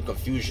causing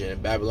confusion,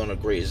 and Babylon the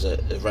Great is a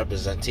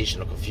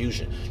representation of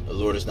confusion. The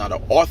Lord is not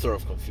an author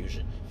of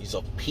confusion; He's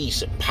of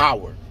peace and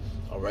power.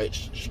 All right,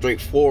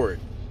 straightforward.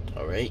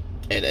 All right,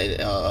 and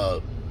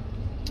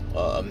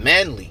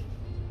manly.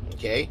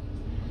 Okay,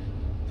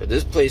 so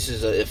this place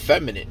is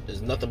effeminate.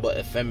 There's nothing but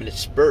effeminate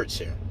spirits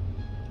here.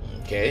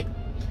 Okay,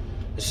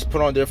 this is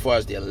put on therefore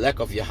as the elect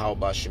of Yahweh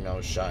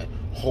Ba'Shem Shai,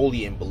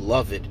 holy and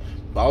beloved,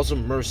 bowels of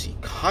mercy,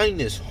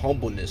 kindness,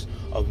 humbleness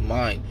of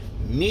mind,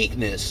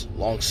 meekness,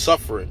 long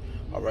suffering.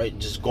 All right,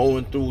 just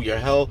going through your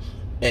hell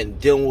and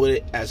dealing with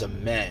it as a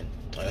man.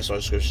 That's why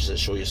the scripture says,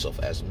 show yourself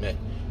as men.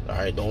 All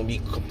right, don't be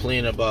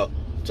complaining to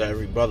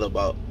every brother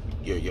about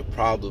your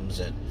problems.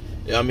 And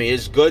I mean,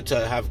 it's good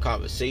to have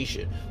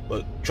conversation,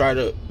 but try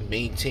to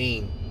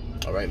maintain.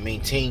 All right,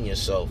 maintain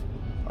yourself.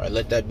 All right,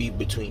 let that be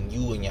between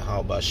you and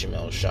Yahweh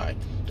Ba'Shem Shai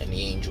and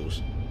the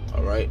angels.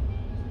 All right,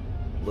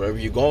 wherever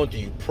you're going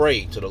through, you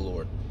pray to the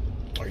Lord,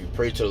 or you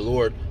pray to the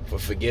Lord for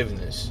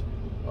forgiveness.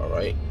 All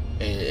right,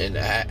 and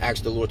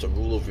ask the Lord to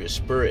rule over your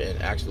spirit,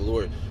 and ask the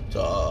Lord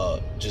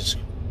to just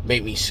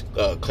make me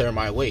clear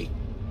my way.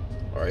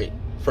 All right,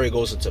 prayer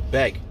goes into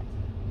beg.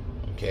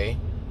 Okay,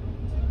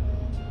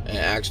 and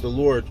ask the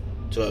Lord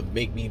to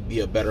make me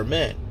be a better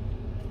man.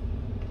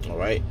 All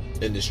right,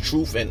 in this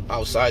truth and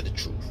outside the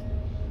truth.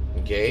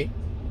 Okay,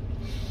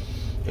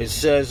 it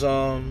says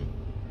long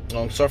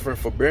suffering,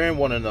 forbearing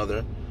one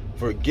another,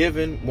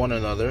 forgiving one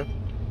another.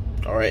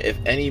 All right, if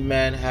any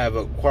man have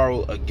a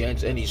quarrel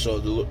against any,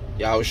 so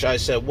Yahweh Shai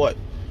said what?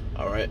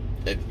 All right,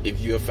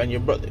 if you offend your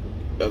brother,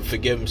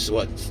 forgive him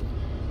what?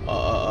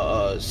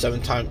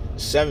 7 times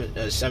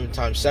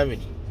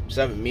 70,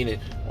 meaning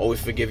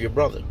always forgive your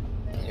brother.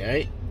 All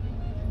right,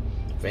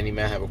 if any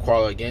man have a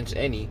quarrel against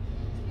any,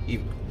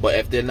 but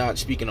if they're not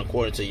speaking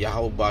according to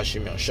Yahweh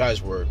Ba'Shem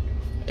Shai's word,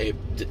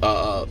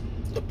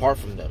 depart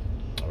from them.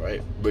 All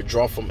right,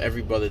 withdraw from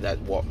every brother that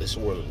walk this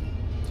world,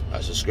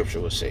 as the scripture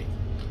would say.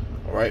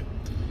 All right,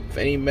 if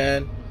any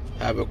man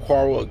have a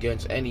quarrel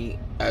against any,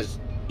 as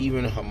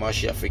even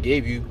Hamashiach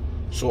forgave you,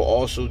 so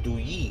also do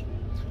ye.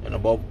 And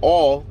above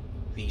all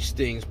these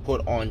things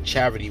put on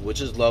charity,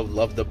 which is love.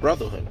 Love the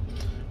brotherhood,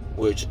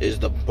 which is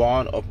the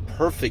bond of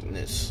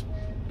perfectness.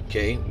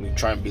 Okay, we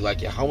try and be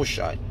like Yahweh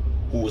Shai,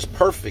 who was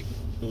perfect,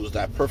 who was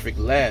that perfect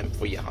lamb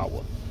for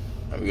Yahweh.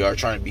 And we are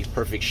trying to be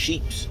perfect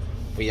sheeps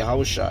for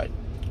Yahweh Shai.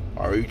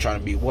 Are we trying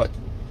to be what?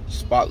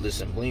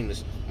 Spotless and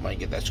blameless. I might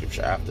get that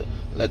scripture after.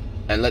 Let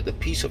the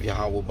peace of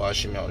Yahweh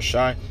Ba'Shem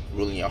Shai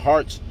rule in your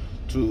hearts,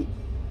 to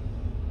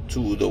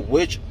the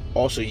which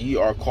also ye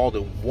are called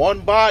in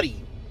one body.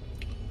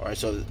 All right.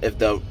 So if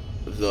the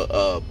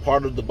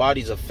part of the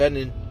body is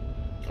offending,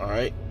 all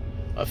right,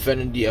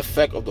 offending the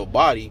effect of the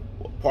body,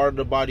 part of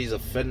the body is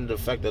offending the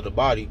effect of the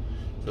body,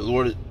 the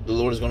Lord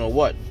is going to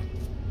what?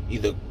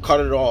 Either cut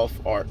it off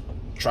or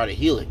try to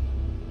heal it.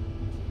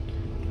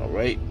 All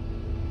right,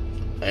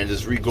 and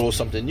just regrow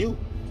something new.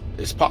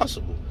 It's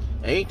possible.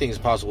 Anything is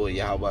possible with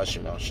Yahweh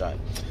Ba'Shem Shai.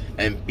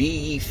 And be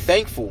ye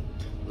thankful.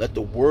 Let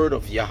the word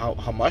of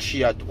Yahweh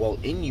Hamashiach dwell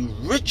in you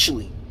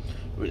richly.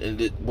 And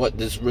what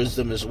this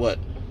wisdom is, what?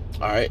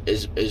 All right,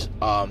 is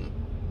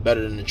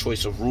better than the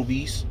choice of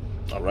rubies.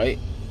 All right,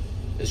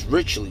 it's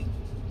richly.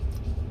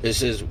 It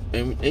says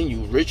in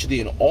you richly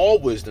in all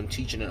wisdom,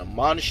 teaching and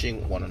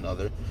admonishing one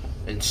another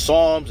in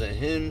psalms and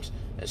hymns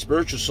and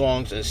spiritual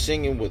songs, and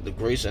singing with the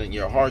grace in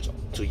your hearts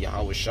to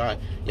Yahweh Shai,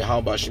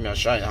 Yahweh Ba'Shem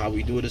Shai. And how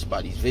we do it is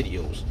by these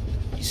videos,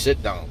 these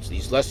sit downs,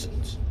 these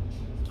lessons.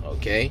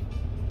 Okay,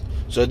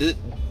 so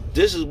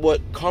this is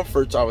what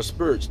comforts our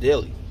spirits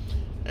daily,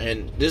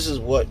 and this is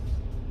what,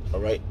 all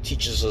right,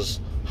 teaches us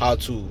how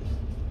to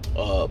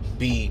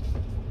be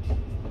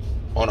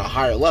on a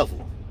higher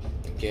level.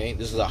 Okay,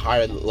 this is a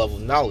higher level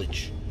of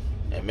knowledge,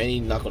 and many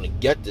not going to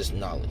get this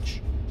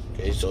knowledge.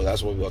 Okay, so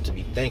that's why we ought to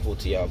be thankful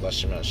to Yahweh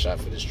Ba'Shem Shai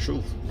for this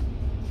truth.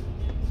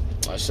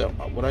 I said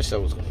what I said I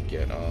was gonna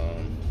get.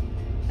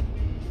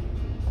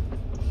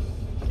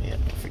 Yeah,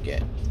 I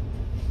forget.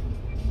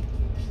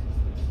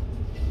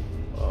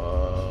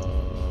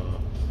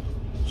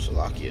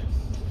 Salakia.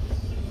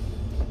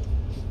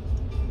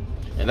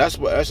 And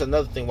that's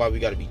another thing why we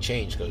got to be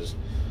changed, because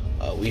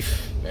we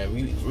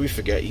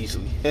forget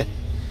easily.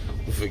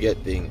 We forget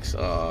things.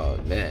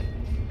 Man.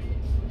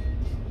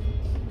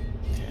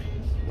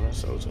 What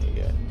else I was gonna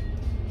get?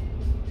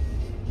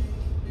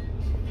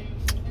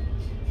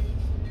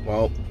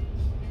 Well,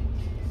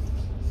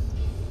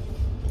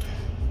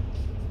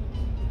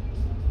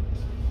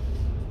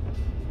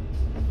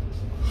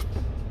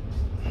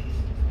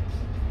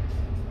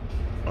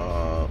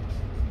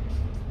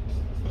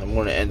 I'm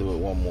going to end it with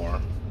one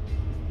more.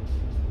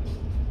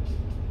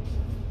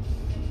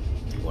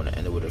 I'm going to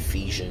end it with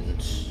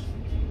Ephesians.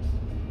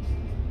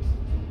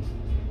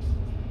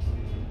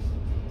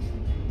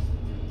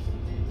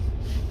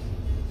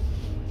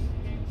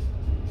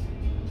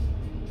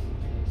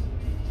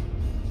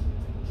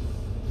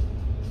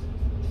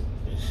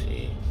 Let's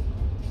see.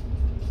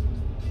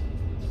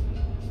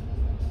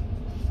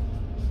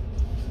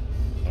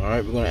 All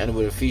right, we're going to end it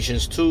with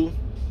Ephesians 2,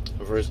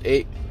 verse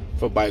 8.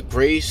 For by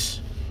grace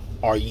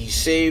are ye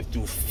saved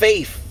through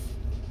faith.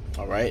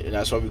 All right, and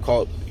that's why we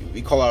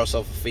call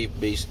ourselves a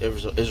faith-based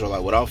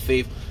Israelite. Without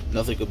faith,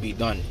 nothing could be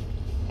done.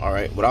 All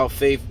right, without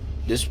faith,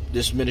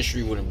 this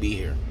ministry wouldn't be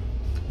here.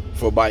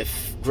 For by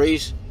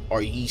grace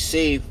are ye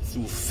saved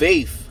through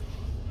faith,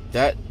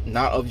 that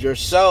not of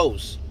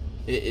yourselves.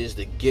 It is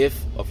the gift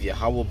of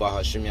Yahweh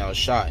Bahashim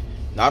Yahushai,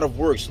 not of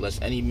works,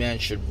 lest any man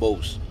should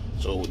boast.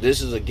 So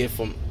this is a gift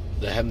from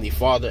the Heavenly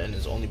Father and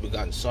His only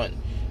begotten Son.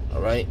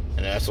 All right,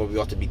 and that's why we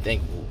ought to be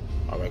thankful.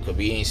 All right, because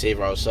we ain't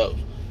saved ourselves.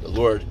 The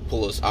Lord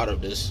pull us out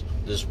of this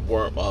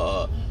worm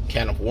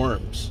can of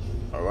worms.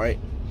 All right,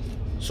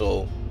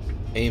 so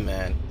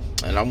amen.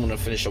 And I'm gonna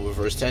finish up with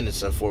verse 10. It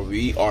says, "For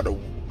we are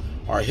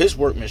His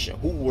workmanship."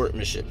 Who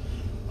workmanship?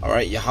 All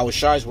right,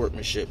 Yahushai's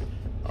workmanship.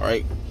 All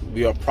right,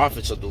 we are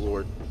prophets of the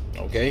Lord.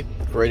 Okay,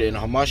 created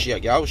in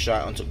Hamashiach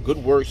Yahushai unto good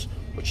works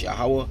which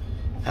Yahweh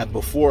had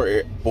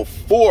before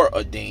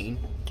ordained.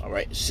 All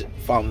right,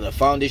 from the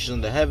foundation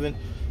of the heaven,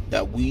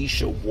 that we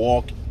should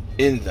walk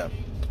in them.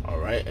 All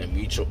right, and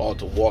we ought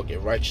to walk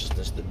in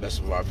righteousness to the best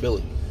of our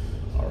ability.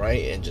 All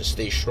right, and just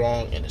stay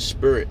strong in the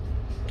spirit.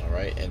 All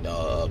right, and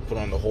put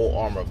on the whole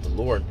armor of the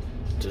Lord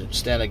to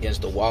stand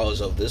against the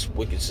wiles of this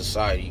wicked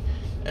society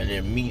and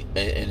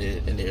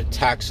their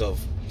attacks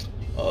of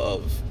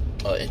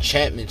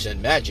enchantments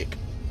and magic.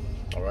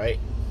 All right,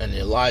 and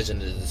their lies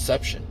and their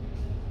deception.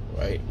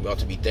 Right, we ought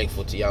to be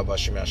thankful to Yahweh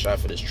Shema Shai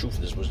for this truth,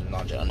 this wisdom,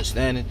 knowledge, and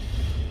understanding.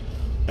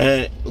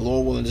 And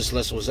Lord willing, this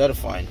lesson was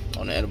edifying.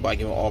 On the end by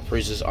giving all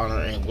praises,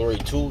 honor, and glory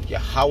to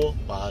Yahweh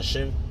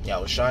Bahashim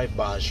Yahushai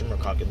Bahashim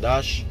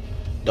Rakakadash.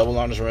 Double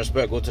honors and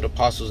respect go to the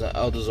apostles and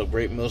elders of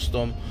Great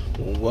Millstone,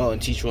 who will well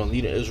and teach well and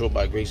lead in Israel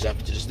by great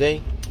example to this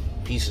day.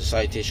 Peace and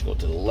salutation go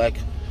to the elect,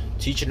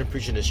 teaching and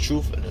preaching His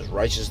truth and His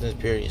righteousness,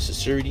 purity and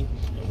sincerity,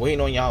 and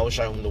waiting on Yahweh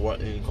Shai, whom the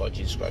world called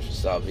Jesus Christ for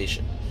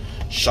salvation.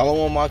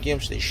 Shalom,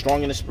 Makim. Stay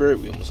strong in the spirit.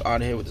 We almost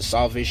out of here with the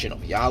salvation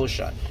of Yahweh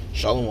Shai.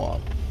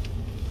 Shalom.